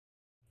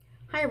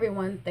Hi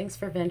everyone, thanks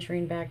for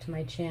venturing back to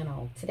my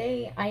channel.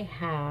 Today I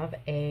have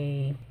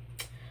a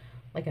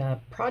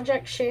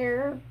project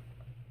share.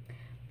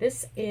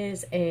 This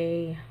is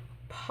a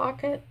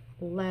pocket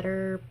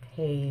letter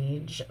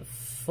page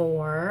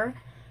for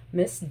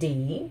Miss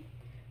D.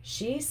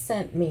 She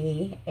sent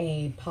me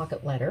a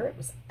pocket letter. It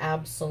was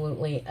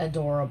absolutely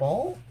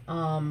adorable.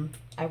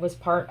 I was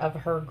part of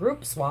her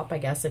group swap, I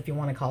guess, if you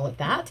want to call it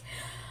that.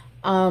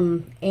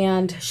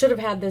 And should have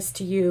had this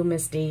to you,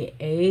 Miss D,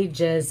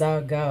 ages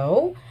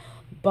ago.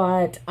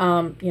 But,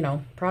 you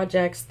know,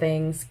 projects,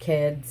 things,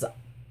 kids,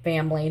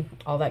 family,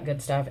 all that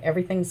good stuff.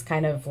 Everything's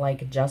kind of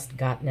like just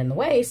gotten in the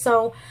way.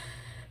 So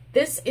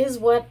this is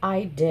what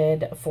I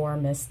did for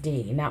Miss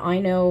D. Now, I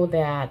know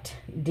that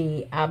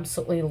D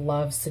absolutely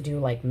loves to do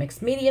like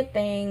mixed media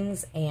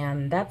things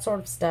and that sort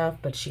of stuff,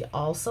 but she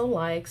also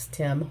likes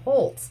Tim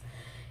Holtz.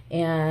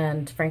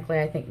 And frankly,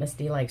 I think Miss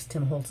D likes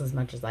Tim Holtz as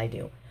much as I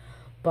do.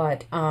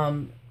 But,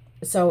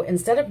 so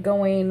instead of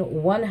going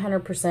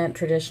 100%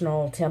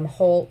 traditional Tim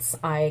Holtz,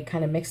 I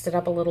kind of mixed it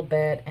up a little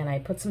bit and I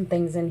put some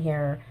things in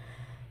here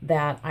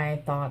that I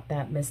thought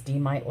that Miss D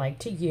might like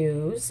to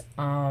use.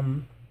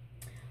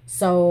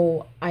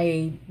 So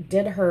I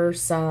did her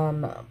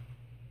some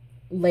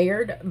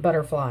layered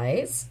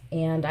butterflies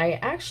and I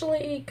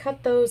actually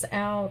cut those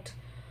out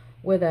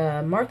with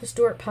a Martha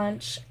Stewart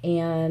punch,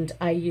 and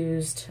I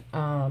used,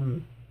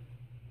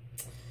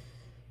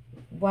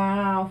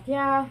 wow,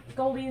 yeah,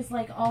 Goldie's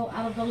like all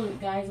out of the loop,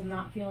 guys. I'm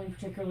not feeling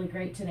particularly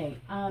great today.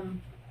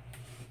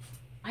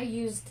 I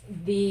used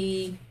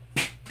the,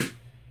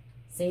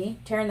 see,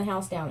 tearing the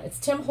house down. It's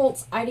Tim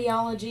Holtz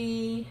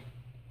Ideology,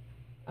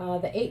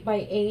 the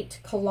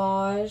 8x8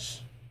 collage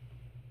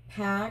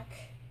pack,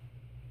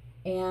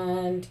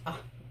 and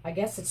I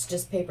guess it's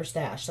just paper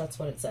stash. That's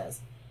what it says.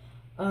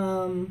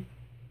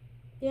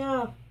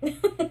 Yeah,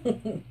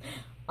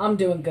 I'm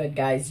doing good,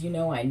 guys. You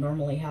know I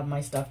normally have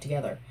my stuff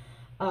together.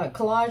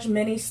 Collage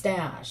mini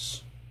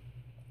stash,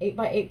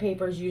 8x8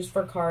 papers used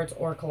for cards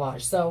or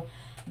collage. So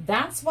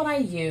that's what I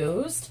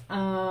used.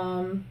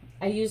 I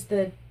used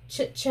the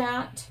Chit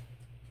Chat,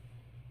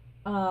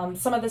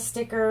 some of the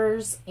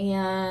stickers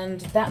and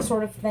that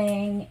sort of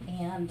thing.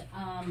 And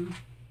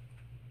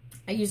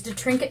I used a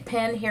trinket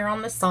pin here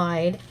on the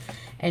side.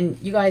 And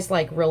you guys,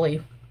 like,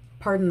 really,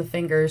 pardon the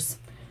fingers,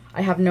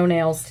 I have no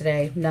nails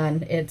today,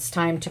 none. It's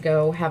time to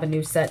go have a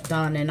new set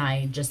done and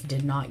I just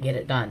did not get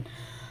it done.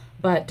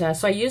 But,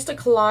 so I used a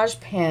collage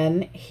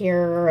pen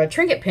here, a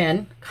trinket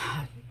pin.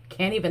 God,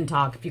 can't even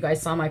talk. If you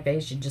guys saw my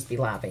face, you'd just be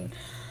laughing.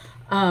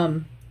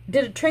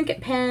 Did a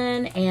trinket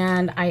pen,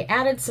 and I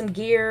added some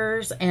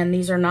gears, and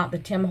these are not the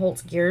Tim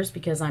Holtz gears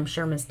because I'm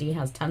sure Miss D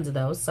has tons of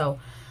those. So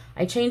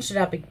I changed it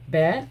up a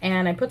bit,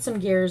 and I put some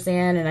gears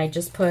in, and I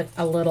just put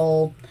a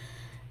little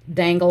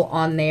dangle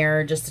on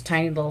there, just a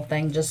tiny little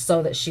thing, just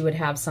so that she would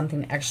have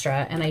something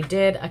extra. And I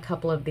did a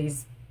couple of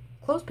these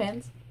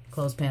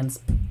clothespins.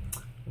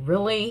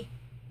 Really,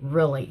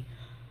 really.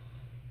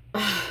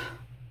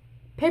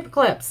 Paper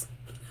clips.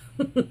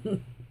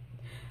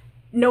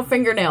 No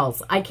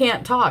fingernails. I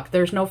can't talk.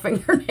 There's no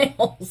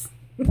fingernails.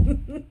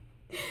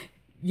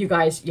 You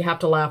guys, you have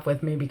to laugh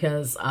with me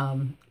because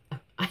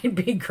I'd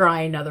be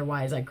crying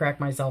otherwise. I'd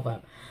crack myself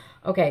up.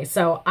 Okay,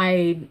 so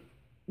I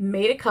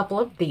made a couple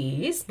of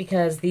these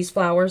because these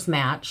flowers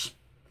match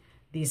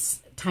these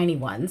tiny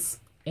ones.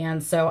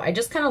 And so I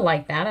just kind of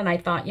like that. And I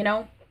thought, you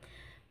know,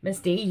 Miss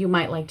D, you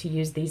might like to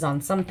use these on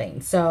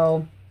something.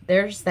 So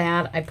there's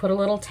that. I put a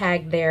little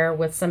tag there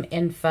with some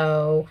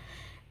info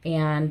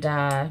and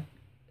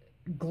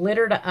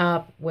glittered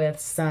up with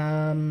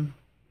some,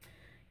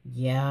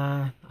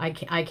 yeah, I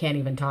can't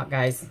even talk,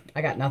 guys.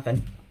 I got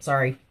nothing.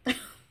 Sorry.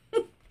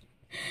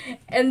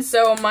 And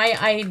so my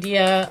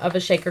idea of a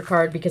shaker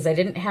card, because I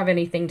didn't have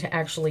anything to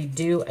actually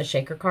do a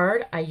shaker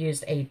card, I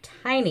used a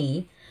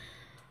tiny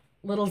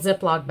little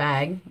Ziploc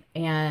bag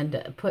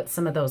and put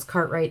some of those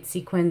Cartwright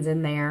sequins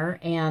in there.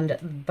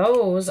 And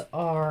those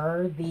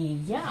are the,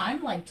 yeah,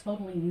 I'm like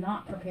totally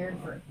not prepared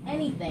for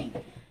anything.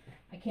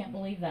 I can't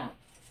believe that.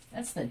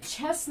 That's the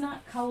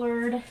chestnut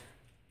colored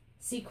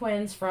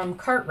sequins from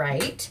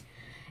Cartwright,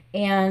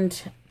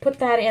 and put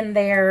that in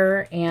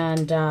there.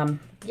 And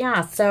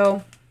yeah,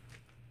 so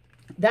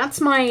that's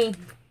my,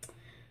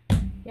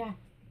 yeah,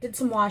 did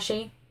some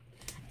washi.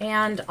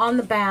 And on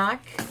the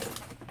back,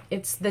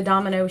 it's the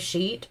domino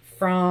sheet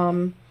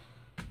from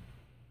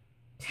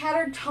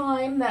Tattered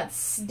Time.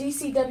 That's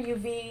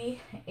DCWV.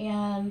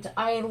 And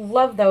I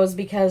love those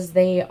because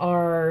they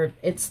are,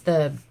 it's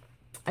the,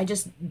 I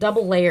just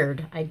double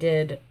layered. I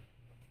did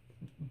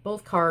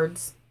both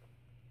cards.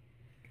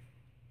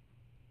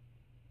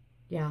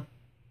 Yeah.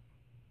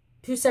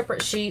 2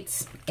 separate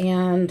sheets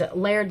and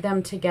layered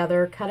them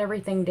together, cut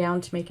everything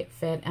down to make it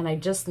fit. And I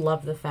just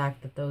love the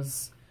fact that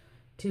those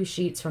 2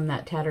 sheets from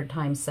that Tattered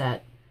Time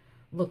set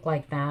look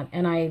like that.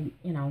 And I,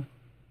 you know,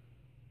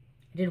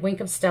 did Wink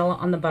of Stella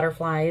on the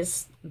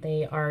butterflies.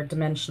 They are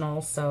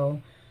dimensional,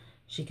 so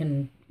she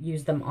can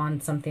use them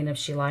on something if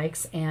she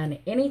likes. And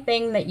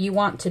anything that you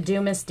want to do,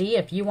 Miss D,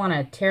 if you want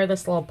to tear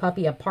this little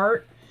puppy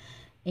apart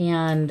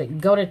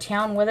and go to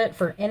town with it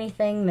for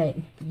anything that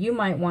you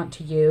might want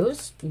to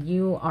use.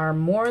 You are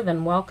more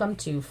than welcome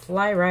to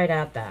fly right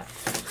at that.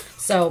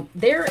 So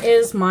there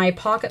is my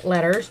pocket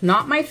letters,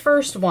 not my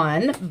first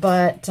one,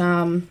 but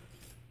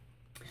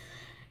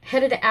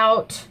headed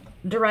out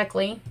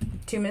directly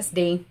to Miss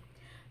D.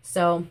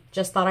 So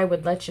just thought I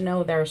would let you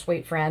know there,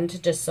 sweet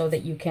friend, just so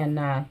that you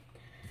can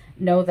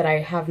know that I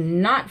have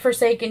not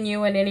forsaken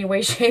you in any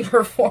way, shape,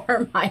 or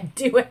form. I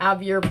do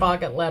have your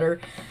pocket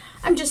letter.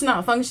 I'm just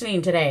not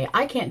functioning today.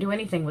 I can't do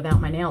anything without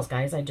my nails,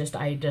 guys.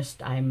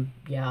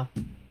 Yeah,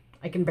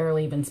 I can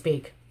barely even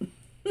speak.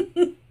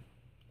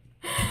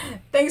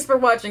 Thanks for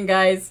watching,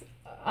 guys.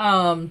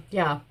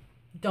 Yeah,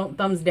 don't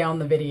thumbs down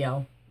the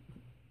video.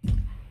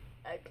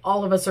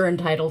 All of us are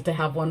entitled to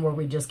have one where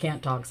we just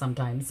can't talk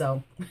sometimes.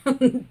 So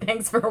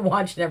thanks for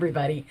watching,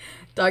 everybody.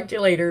 Talk to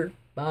you later.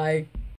 Bye.